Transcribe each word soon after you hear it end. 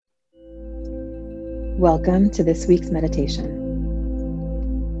Welcome to this week's meditation.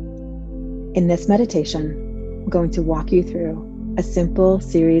 In this meditation, I'm going to walk you through a simple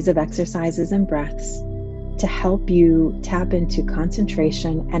series of exercises and breaths to help you tap into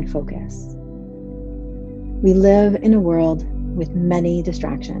concentration and focus. We live in a world with many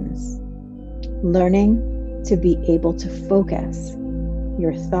distractions. Learning to be able to focus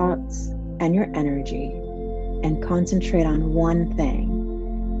your thoughts and your energy and concentrate on one thing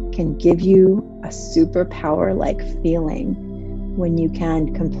can give you a superpower-like feeling when you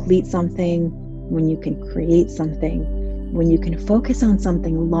can complete something, when you can create something, when you can focus on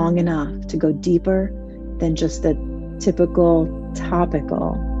something long enough to go deeper than just the typical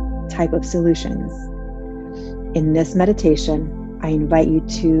topical type of solutions. In this meditation, I invite you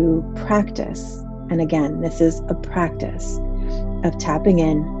to practice, and again, this is a practice of tapping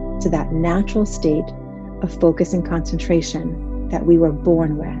in to that natural state of focus and concentration that we were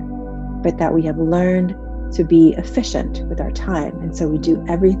born with, but that we have learned to be efficient with our time. And so we do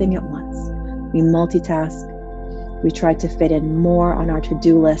everything at once. We multitask. We try to fit in more on our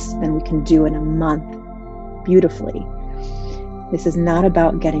to-do list than we can do in a month beautifully. This is not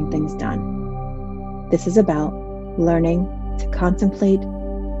about getting things done. This is about learning to contemplate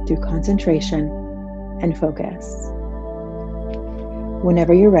through concentration and focus.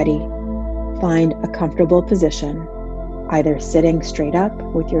 Whenever you're ready, find a comfortable position, either sitting straight up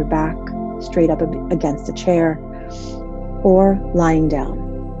with your back straight up against a chair or lying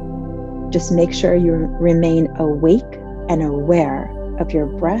down. Just make sure you remain awake and aware of your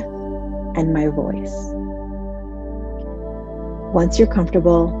breath and my voice. Once you're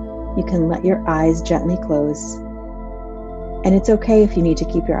comfortable, you can let your eyes gently close, and it's okay if you need to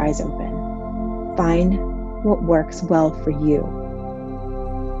keep your eyes open. Find what works well for you.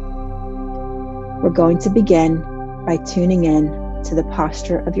 We're going to begin by tuning in to the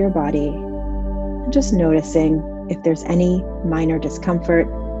posture of your body and just noticing if there's any minor discomfort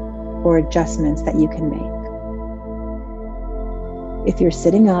or adjustments that you can make. If you're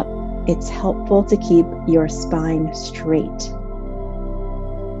sitting up, it's helpful to keep your spine straight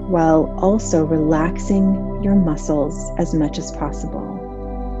while also relaxing your muscles as much as possible.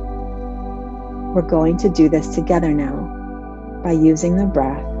 We're going to do this together now by using the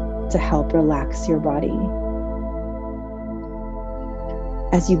breath to help relax your body.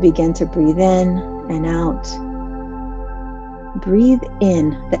 As you begin to breathe in and out, breathe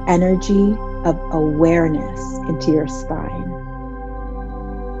in the energy of awareness into your spine.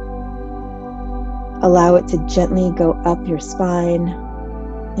 Allow it to gently go up your spine,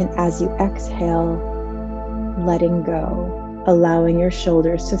 and as you exhale, letting go, allowing your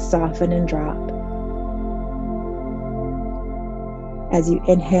shoulders to soften and drop. As you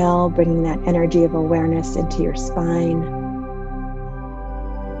inhale, bringing that energy of awareness into your spine.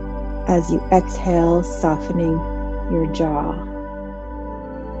 As you exhale, softening your jaw.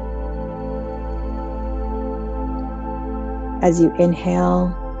 As you inhale,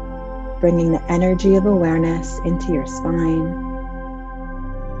 bringing the energy of awareness into your spine.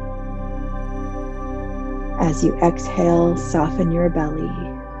 As you exhale, soften your belly.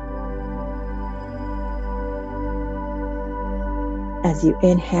 As you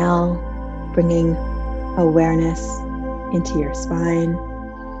inhale, bringing awareness into your spine.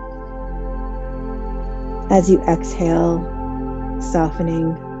 As you exhale,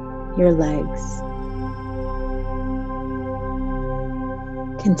 softening your legs.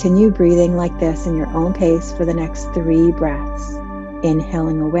 Continue breathing like this in your own pace for the next 3 breaths.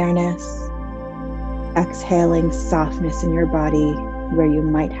 Inhaling awareness, exhaling softness in your body where you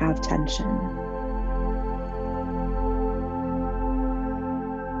might have tension.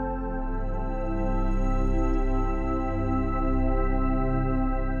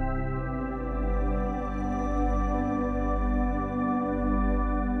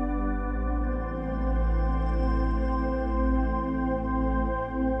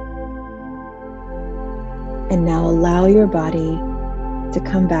 And now allow your body to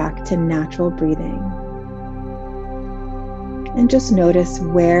come back to natural breathing. And just notice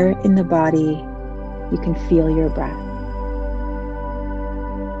where in the body you can feel your breath.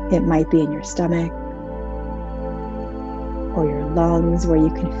 It might be in your stomach or your lungs, where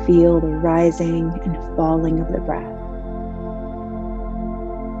you can feel the rising and falling of the breath.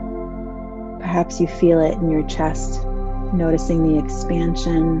 Perhaps you feel it in your chest, noticing the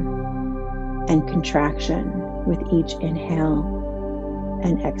expansion and contraction with each inhale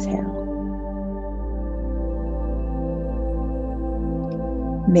and exhale.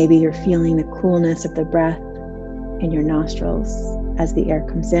 Maybe you're feeling the coolness of the breath in your nostrils as the air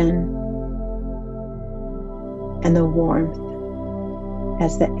comes in, and the warmth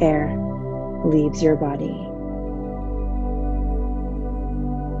as the air leaves your body.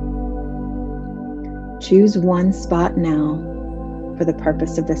 Choose one spot now for the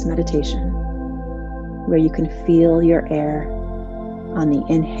purpose of this meditation where you can feel your air on the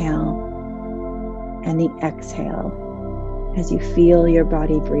inhale and the exhale as you feel your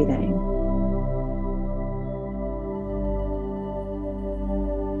body breathing.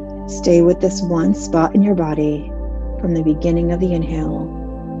 Stay with this one spot in your body from the beginning of the inhale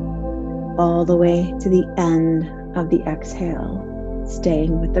all the way to the end of the exhale,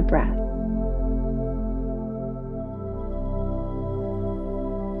 staying with the breath.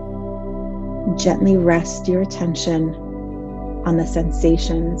 Gently rest your attention on the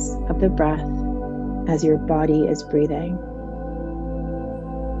sensations of the breath as your body is breathing.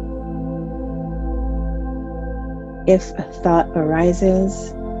 If a thought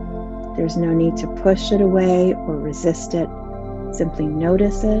arises, there's no need to push it away or resist it. Simply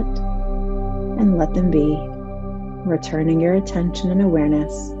notice it and let them be, returning your attention and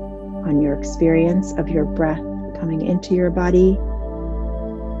awareness on your experience of your breath coming into your body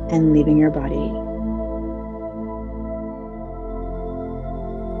and leaving your body.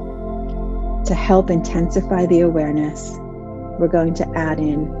 To help intensify the awareness, we're going to add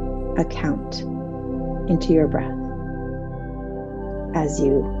in a count into your breath. As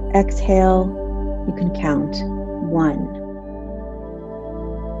you exhale, you can count 1.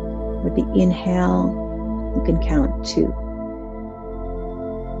 With the inhale, you can count 2.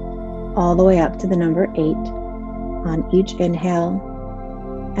 All the way up to the number 8 on each inhale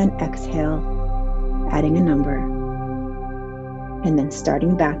and exhale, adding a number, and then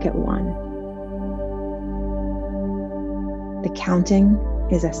starting back at 1. The counting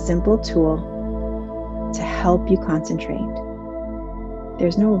is a simple tool to help you concentrate.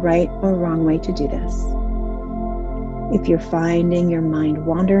 There's no right or wrong way to do this. If you're finding your mind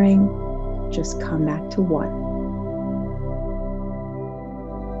wandering, just come back to 1.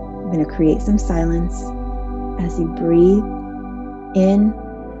 I'm going to create some silence as you breathe in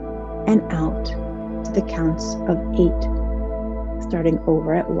and out to the counts of 8, starting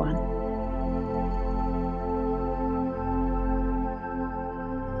over at 1.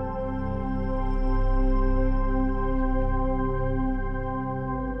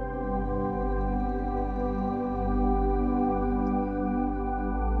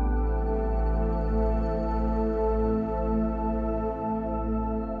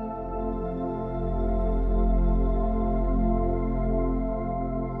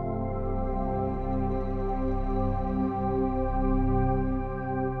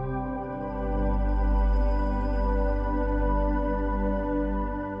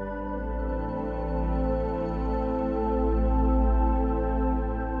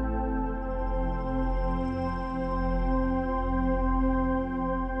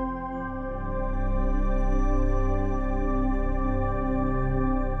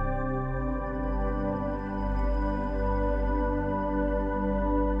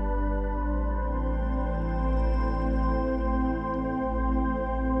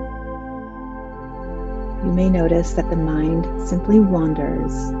 You may notice that the mind simply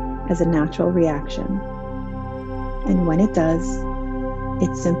wanders as a natural reaction. And when it does,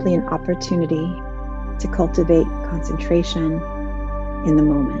 it's simply an opportunity to cultivate concentration in the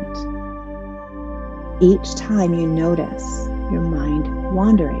moment. Each time you notice your mind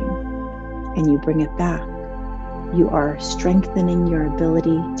wandering and you bring it back, you are strengthening your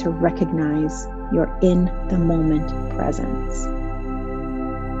ability to recognize your in the moment presence.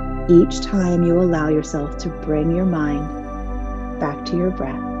 Each time you allow yourself to bring your mind back to your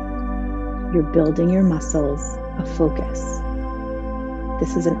breath, you're building your muscles of focus.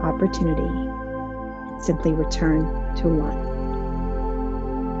 This is an opportunity. Simply return to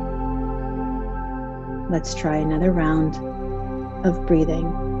 1. Let's try another round of breathing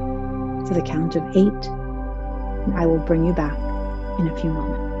to the count of 8, and I will bring you back in a few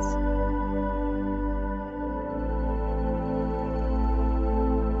moments.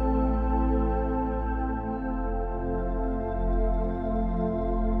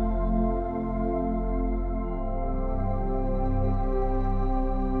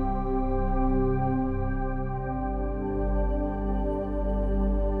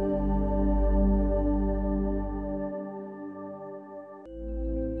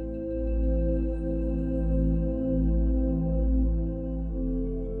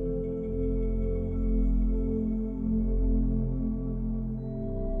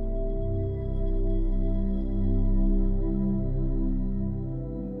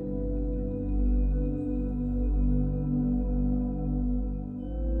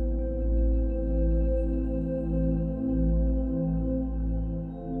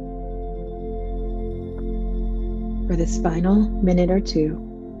 For this final minute or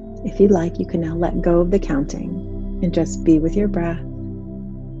two, if you'd like, you can now let go of the counting and just be with your breath,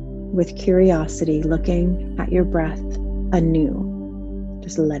 with curiosity, looking at your breath anew,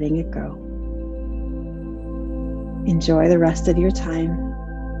 just letting it go. Enjoy the rest of your time.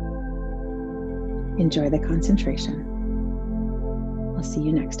 Enjoy the concentration. I'll see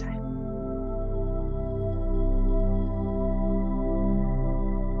you next time.